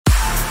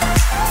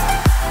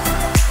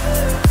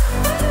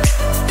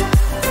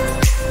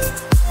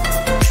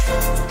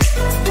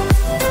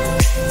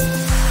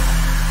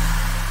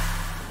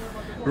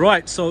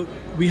Right, so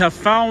we have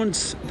found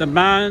the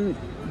man,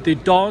 the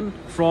Don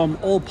from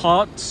All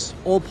Parts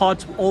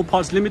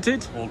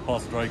Limited. All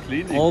Parts Dry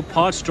Cleaning. All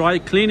Parts Dry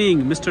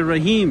Cleaning, Mr.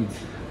 Raheem.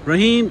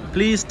 Raheem,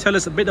 please tell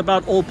us a bit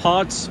about All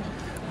Parts,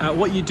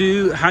 what you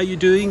do, how you're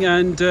doing,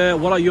 and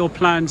what are your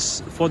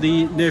plans for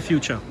the near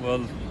future?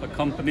 Well, a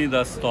company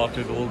that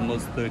started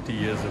almost 30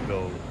 years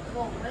ago,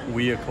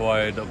 we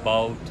acquired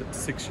about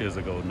 6 years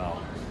ago now,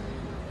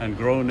 and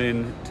grown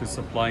into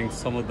supplying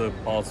some of the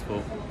parts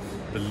for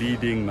the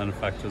leading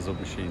manufacturers of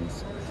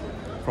machines,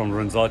 from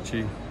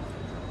Renzacci,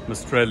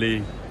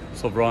 Mistrelli,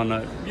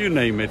 Sovrana, you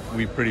name it,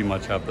 we pretty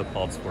much have the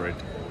parts for it.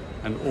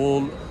 And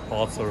all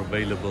parts are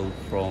available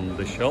from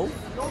the shelf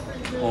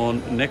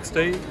on next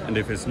day, and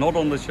if it's not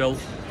on the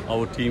shelf,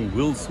 our team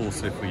will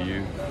source it for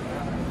you,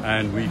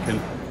 and we can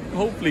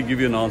hopefully give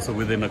you an answer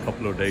within a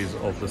couple of days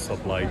of the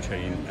supply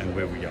chain and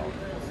where we are.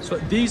 So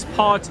these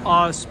parts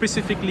are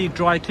specifically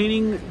dry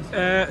cleaning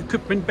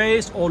equipment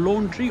based, or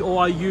laundry, or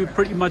are you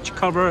pretty much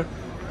cover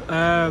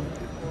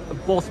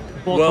both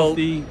well, of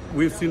the...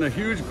 We've seen a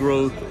huge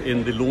growth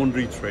in the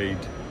laundry trade,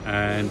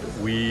 and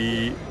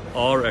we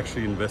are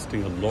actually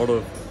investing a lot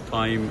of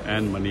time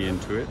and money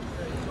into it.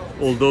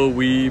 Although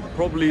we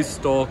probably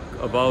stock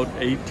about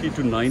 80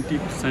 to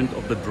 90%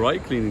 of the dry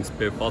cleaning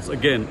spare parts.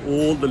 Again,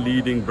 all the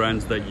leading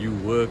brands that you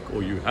work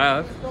or you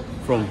have,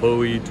 from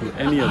Bowie to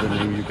any other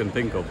name you can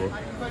think of,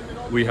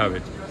 we have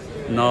it.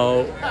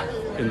 Now,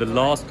 in the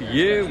last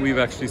year, we've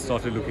actually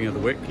started looking at the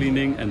wet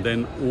cleaning and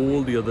then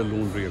all the other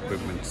laundry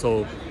equipment.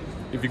 So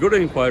if you go to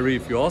inquiry,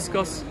 if you ask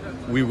us,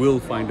 we will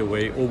find a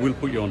way, or we'll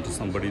put you on to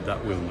somebody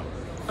that will know.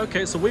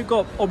 Okay, so we've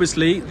got,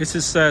 obviously, this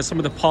is some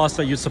of the parts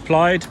that you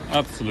supplied.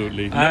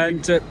 Absolutely.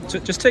 And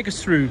just take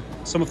us through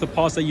some of the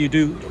parts that you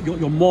do,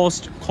 your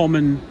most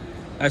common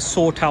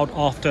sort out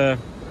after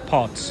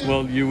parts.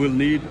 Well, you will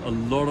need a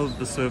lot of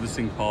the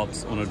servicing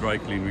parts on a dry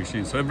clean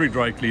machine. So every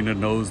dry cleaner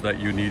knows that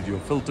you need your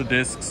filter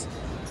discs.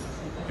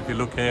 If you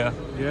look here,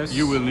 yes,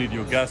 you will need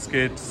your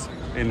gaskets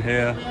in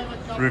here.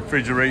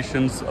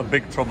 Refrigeration's a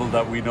big trouble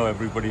that we know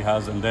everybody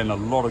has, and then a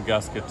lot of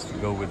gaskets to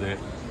go with it.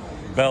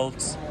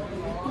 Belts.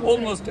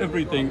 Almost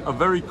everything, a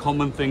very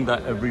common thing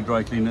that every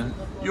dry cleaner,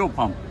 your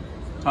pump.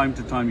 Time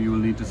to time you will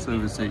need to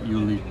service it,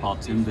 you'll need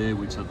parts in there,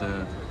 which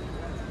are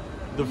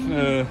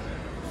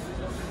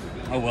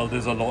oh well,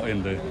 there's a lot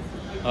in there.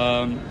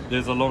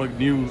 There's a lot of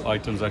new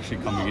items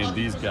actually coming in,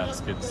 these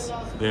gaskets.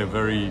 They're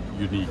very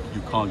unique,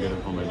 you can't get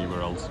it from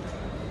anywhere else.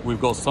 We've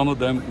got some of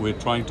them, we're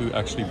trying to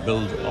actually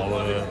build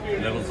our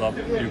levels up.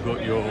 You've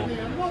got your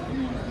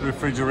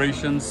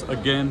refrigerations.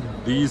 Again,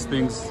 these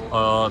things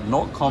are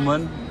not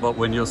common, but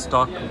when you're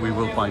stuck, we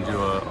will find you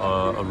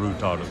a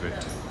route out of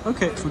it.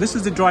 Okay, so this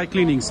is the dry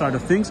cleaning side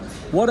of things.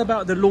 What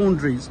about the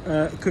laundry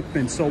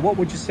equipment? So what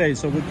would you say?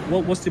 So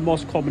what's the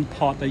most common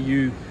part that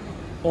you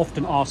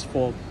often ask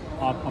for?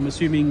 I'm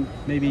assuming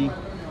maybe...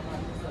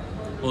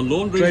 On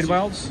laundry, drain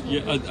valves?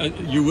 Yeah,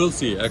 you will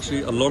see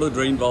actually a lot of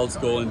drain valves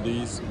go in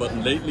these, but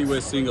lately we're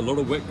seeing a lot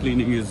of wet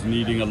cleaning is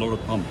needing a lot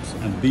of pumps,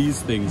 and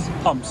these things,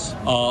 pumps,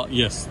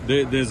 yes,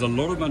 there's a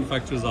lot of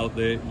manufacturers out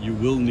there. You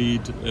will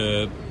need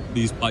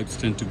these pipes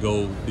tend to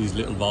go, these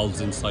little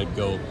valves inside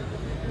go.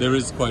 There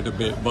is quite a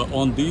bit, but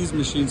on these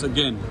machines,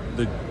 again,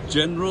 the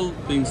general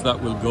things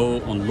that will go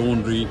on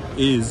laundry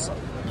is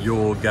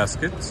your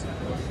gaskets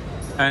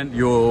and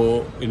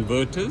your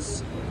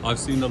inverters. I've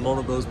seen a lot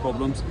of those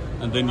problems,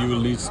 and then you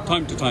will need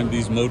time to time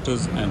these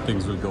motors, and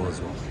things will go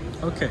as well.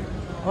 Okay,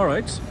 all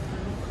right.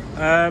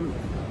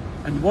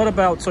 And what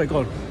about, sorry, go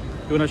on.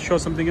 You want to show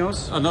something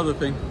else? Another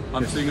thing,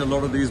 I'm seeing a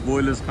lot of these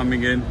boilers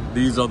coming in.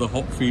 These are the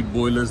hot feed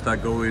boilers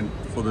that go in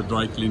for the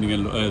dry cleaning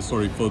and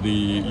for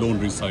the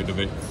laundry side of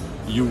it.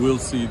 You will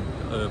see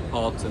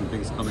parts and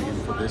things coming in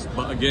for this,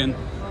 but again,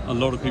 a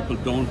lot of people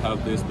don't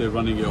have this. They're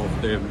running it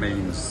off their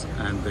mains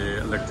and their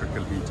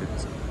electrical heated.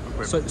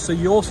 So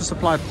you also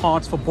supply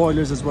parts for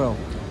boilers as well?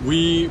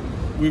 We've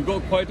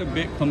got quite a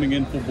bit coming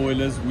in for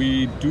boilers.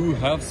 We do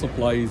have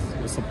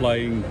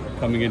supplying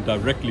coming in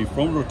directly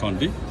from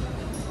Rotondi,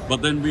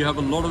 but then we have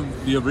a lot of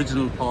the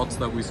original parts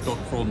that we stock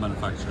from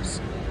manufacturers.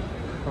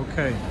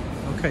 Okay,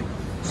 okay.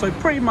 So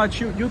pretty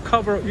much you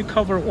cover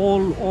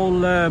all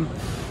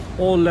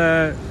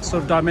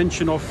sort of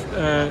dimension of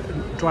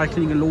dry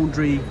cleaning and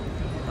laundry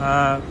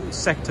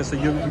sector. So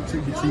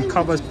you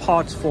cover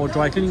parts for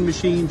dry cleaning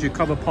machines, you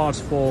cover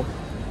parts for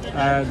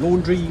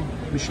laundry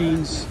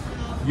machines,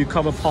 you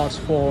cover parts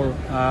for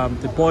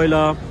the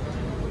boiler,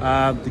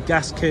 the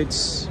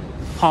gaskets,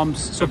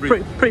 pumps. So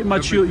pretty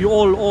much you're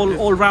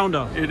all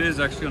rounder. It is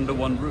actually under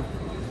one roof.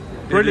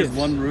 Brilliant. It is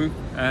one roof,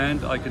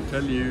 and I can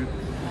tell you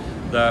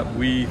that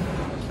we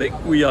think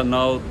we are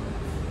now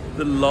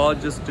the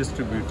largest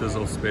distributors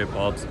of spare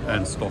parts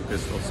and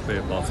stockists of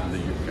spare parts in the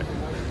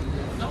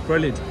UK.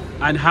 Brilliant.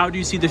 And how do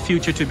you see the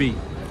future to be?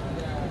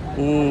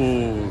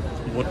 Oh,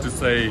 what to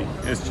say?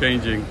 It's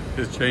changing.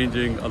 It's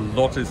changing. A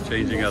lot is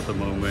changing at the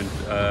moment.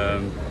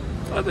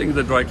 I think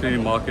the dry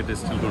cleaning market is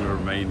still going to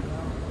remain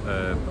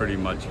pretty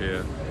much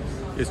here.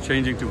 It's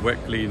changing to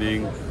wet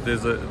cleaning.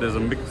 There's a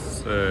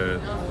mixed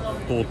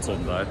thoughts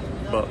on that.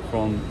 but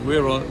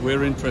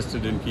we're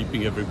interested in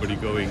keeping everybody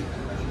going,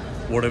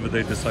 whatever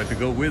they decide to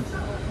go with.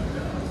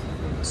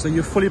 So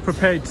you're fully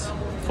prepared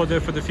for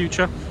the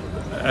future?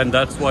 And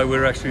that's why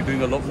we're actually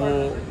doing a lot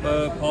more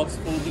parts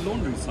for the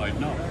laundry side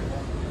now.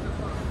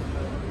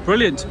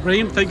 Brilliant.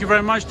 Raheem, thank you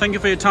very much. Thank you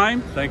for your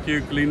time. Thank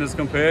you, Cleaners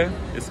Compare.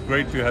 It's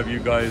great to have you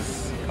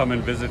guys come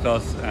and visit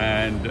us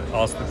and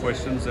ask the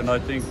questions. And I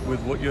think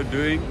with what you're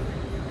doing,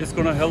 it's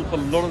going to help a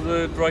lot of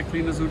the dry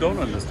cleaners who don't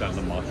understand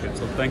the market.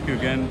 So thank you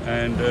again.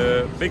 And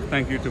big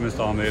thank you to Mr.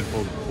 Ahmed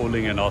for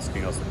calling and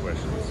asking us the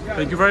questions.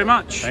 Thank you very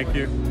much. Thank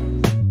you.